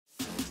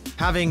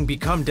Having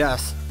become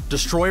death,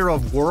 Destroyer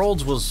of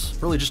Worlds was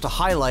really just a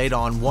highlight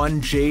on one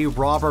J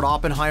Robert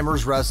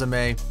Oppenheimer's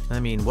resume. I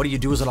mean, what do you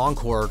do as an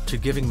encore to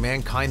giving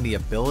mankind the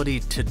ability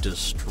to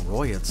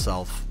destroy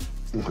itself?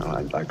 Well,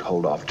 I'd like to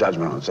hold off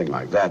judgment on a thing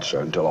like that, sir,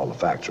 until all the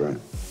facts are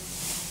in.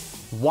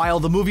 While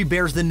the movie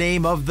bears the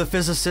name of the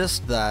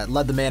physicist that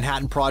led the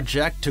Manhattan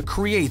Project to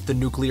create the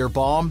nuclear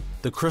bomb,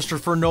 the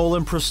Christopher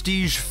Nolan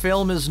prestige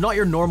film is not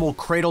your normal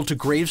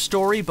cradle-to-grave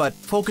story, but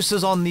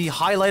focuses on the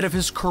highlight of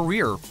his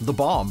career, the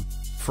bomb.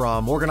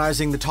 From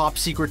organizing the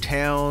top-secret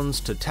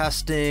towns, to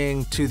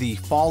testing, to the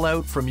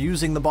fallout from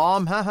using the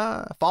bomb.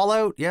 Haha,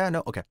 fallout? Yeah,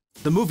 no, okay.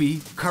 The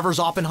movie covers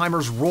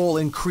Oppenheimer's role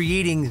in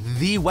creating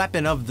the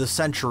weapon of the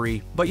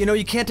century, but you know,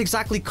 you can't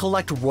exactly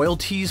collect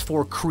royalties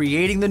for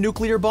creating the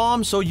nuclear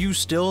bomb, so you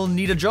still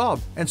need a job.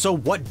 And so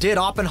what did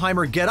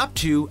Oppenheimer get up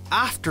to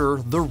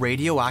after the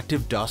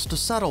radioactive dust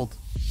settled?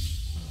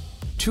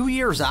 2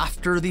 years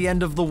after the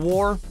end of the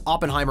war,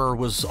 Oppenheimer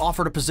was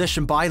offered a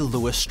position by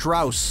Lewis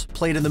Strauss,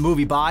 played in the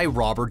movie by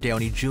Robert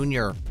Downey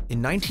Jr.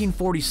 In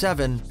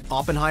 1947,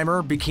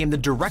 Oppenheimer became the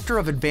Director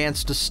of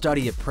Advanced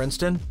Study at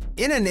Princeton.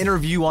 In an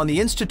interview on the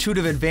Institute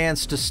of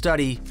Advanced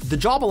Study, the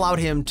job allowed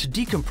him to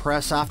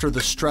decompress after the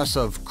stress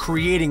of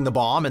creating the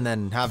bomb and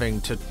then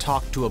having to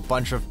talk to a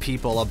bunch of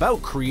people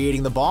about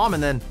creating the bomb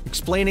and then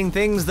explaining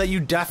things that you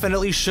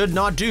definitely should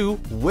not do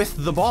with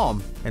the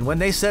bomb. And when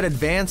they said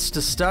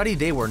advanced study,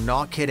 they were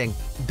not kidding.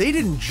 They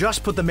didn't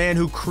just put the man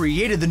who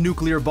created the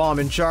nuclear bomb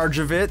in charge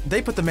of it,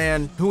 they put the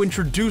man who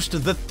introduced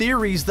the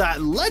theories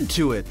that led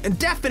to it, and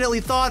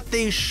definitely thought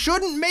they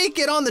shouldn't make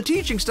it on the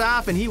teaching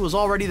staff, and he was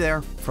already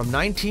there. From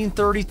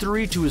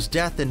 1933 to his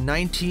death in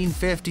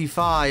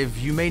 1955,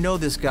 you may know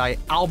this guy,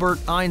 Albert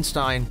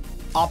Einstein.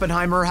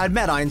 Oppenheimer had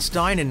met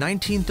Einstein in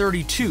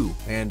 1932,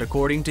 and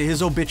according to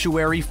his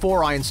obituary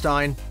for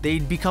Einstein,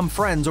 they'd become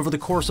friends over the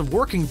course of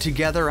working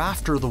together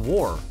after the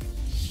war.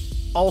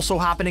 Also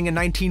happening in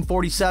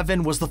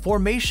 1947 was the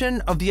formation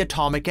of the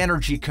Atomic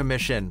Energy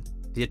Commission.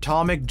 The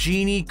atomic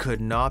genie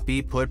could not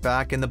be put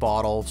back in the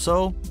bottle,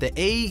 so the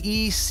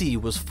AEC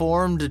was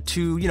formed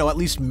to, at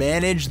least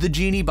manage the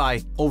genie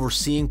by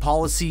overseeing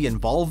policy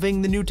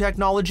involving the new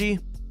technology.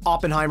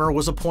 Oppenheimer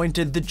was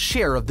appointed the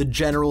chair of the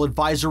General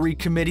Advisory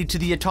Committee to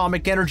the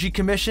Atomic Energy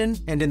Commission,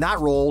 and in that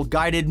role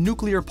guided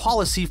nuclear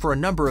policy for a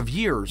number of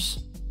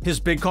years. His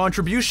big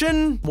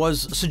contribution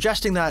was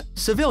suggesting that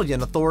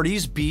civilian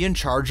authorities be in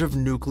charge of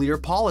nuclear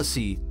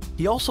policy.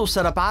 He also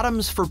set up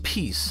Atoms for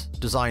Peace,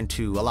 designed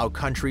to allow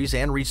countries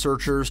and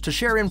researchers to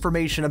share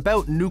information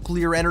about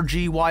nuclear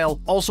energy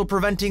while also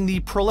preventing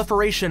the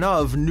proliferation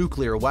of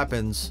nuclear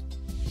weapons.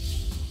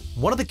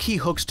 One of the key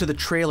hooks to the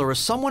trailer is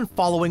someone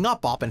following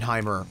up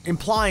Oppenheimer,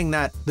 implying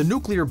that the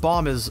nuclear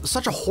bomb is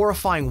such a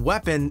horrifying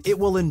weapon it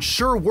will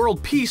ensure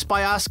world peace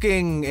by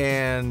asking,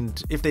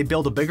 and if they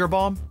build a bigger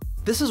bomb?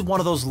 This is one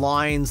of those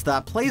lines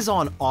that plays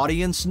on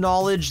audience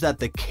knowledge that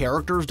the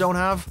characters don't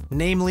have.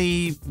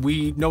 Namely,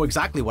 we know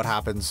exactly what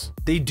happens.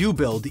 They do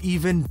build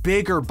even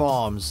bigger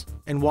bombs.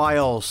 And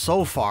while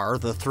so far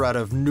the threat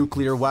of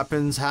nuclear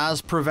weapons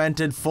has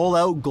prevented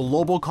full-out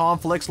global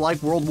conflicts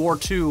like World War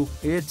II,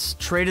 it's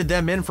traded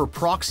them in for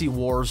proxy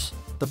wars.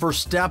 The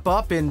first step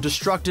up in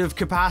destructive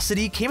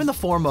capacity came in the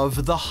form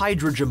of the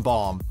hydrogen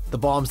bomb. The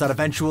bombs that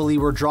eventually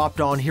were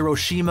dropped on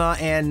Hiroshima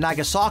and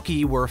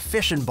Nagasaki were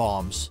fission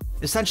bombs.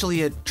 Essentially,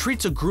 it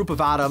treats a group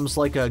of atoms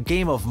like a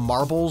game of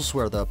marbles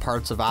where the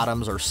parts of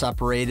atoms are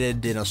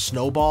separated in a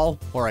snowball,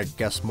 or I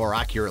guess more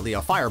accurately,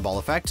 a fireball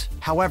effect.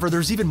 However,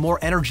 there's even more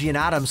energy in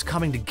atoms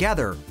coming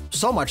together.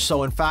 So much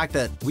so, in fact,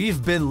 that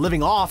we've been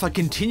living off a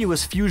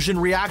continuous fusion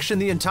reaction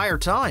the entire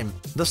time.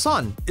 The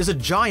sun is a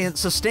giant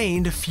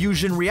sustained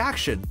fusion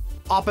reaction.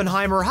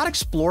 Oppenheimer had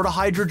explored a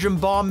hydrogen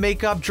bomb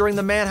makeup during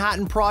the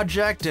Manhattan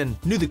Project and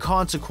knew the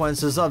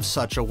consequences of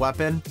such a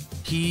weapon.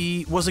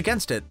 He was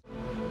against it.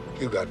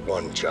 You got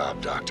one job,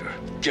 Doctor.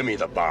 Give me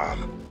the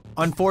bomb.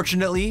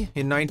 Unfortunately,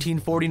 in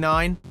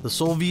 1949, the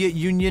Soviet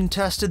Union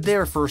tested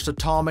their first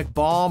atomic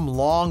bomb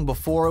long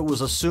before it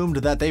was assumed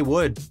that they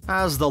would.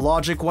 As the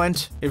logic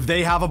went, if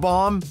they have a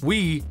bomb,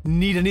 we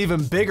need an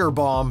even bigger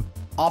bomb.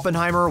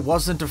 Oppenheimer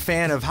wasn't a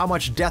fan of how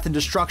much death and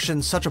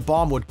destruction such a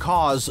bomb would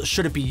cause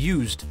should it be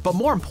used. But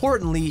more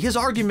importantly, his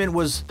argument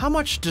was, how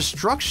much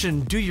destruction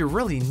do you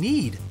really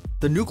need?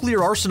 The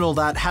nuclear arsenal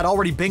that had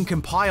already been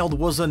compiled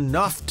was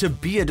enough to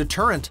be a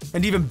deterrent,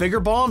 and even bigger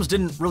bombs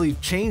didn't really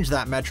change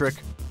that metric.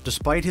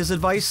 Despite his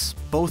advice,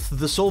 both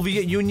the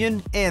Soviet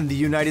Union and the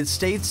United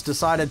States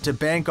decided to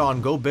bank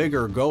on go big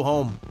or go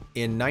home.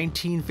 In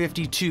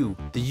 1952,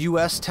 the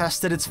US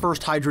tested its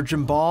first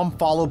hydrogen bomb,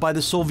 followed by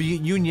the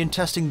Soviet Union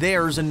testing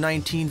theirs in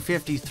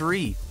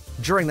 1953.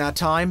 During that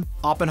time,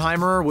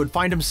 Oppenheimer would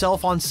find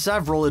himself on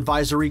several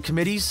advisory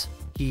committees.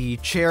 He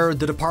chaired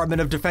the Department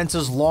of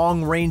Defense's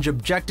Long-Range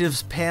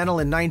Objectives Panel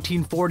in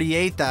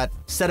 1948 that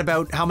said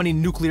about how many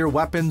nuclear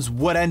weapons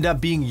would end up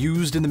being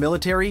used in the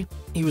military.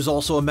 He was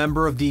also a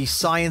member of the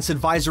Science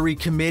Advisory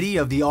Committee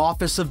of the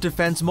Office of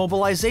Defense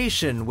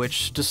Mobilization,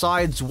 which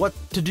decides what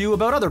to do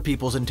about other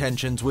people's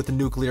intentions with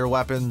nuclear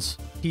weapons.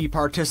 He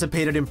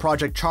participated in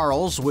Project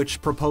Charles,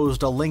 which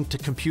proposed a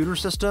link-to-computer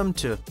system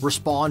to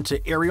respond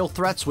to aerial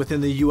threats within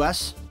the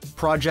US.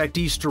 Project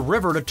East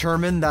River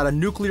determined that a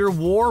nuclear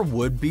war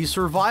would be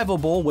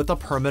survivable with a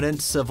permanent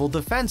civil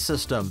defense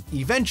system,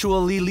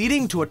 eventually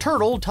leading to a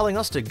turtle telling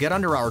us to get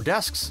under our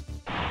desks.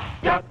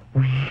 Duck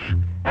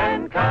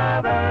and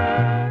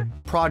cover.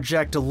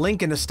 Project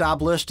Lincoln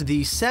established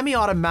the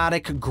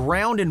Semi-Automatic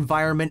Ground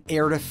Environment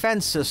Air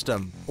Defense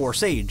System, or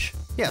SAGE.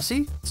 Yeah,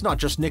 see? It's not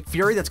just Nick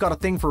Fury that's got a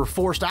thing for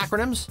forced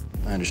acronyms.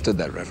 I understood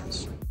that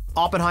reference.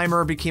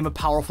 Oppenheimer became a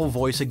powerful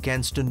voice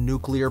against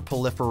nuclear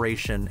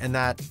proliferation, and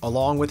that,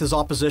 along with his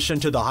opposition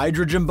to the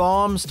hydrogen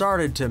bomb,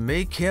 started to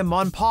make him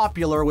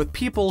unpopular with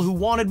people who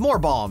wanted more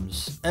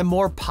bombs, and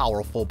more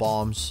powerful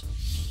bombs.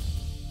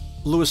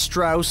 Lewis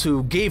Strauss,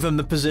 who gave him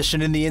the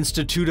position in the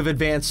Institute of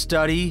Advanced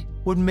Study,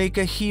 would make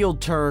a heel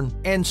turn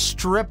and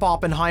strip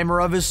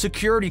Oppenheimer of his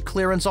security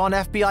clearance on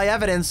FBI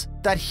evidence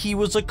that he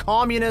was a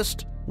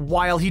communist.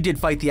 While he did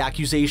fight the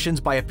accusations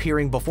by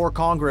appearing before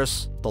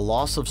Congress, the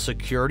loss of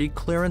security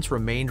clearance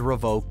remained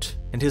revoked,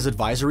 and his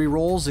advisory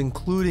roles,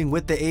 including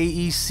with the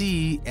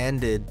AEC,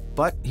 ended.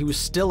 But he was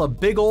still a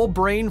big old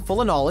brain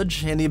full of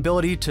knowledge and the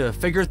ability to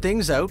figure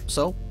things out,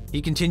 so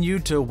he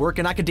continued to work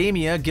in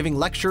academia, giving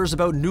lectures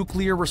about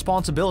nuclear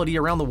responsibility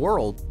around the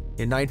world.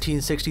 In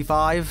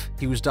 1965,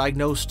 he was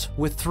diagnosed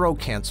with throat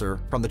cancer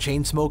from the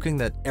chain smoking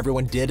that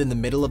everyone did in the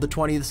middle of the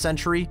 20th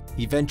century,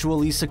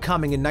 eventually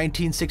succumbing in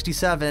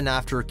 1967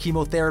 after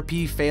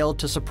chemotherapy failed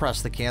to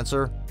suppress the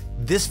cancer.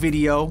 This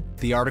video,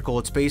 the article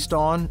it's based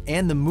on,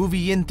 and the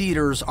movie in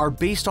theaters are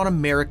based on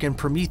American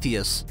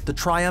Prometheus, the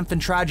triumph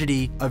and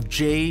tragedy of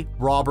J.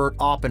 Robert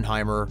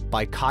Oppenheimer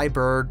by Kai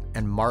Bird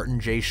and Martin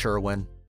J. Sherwin.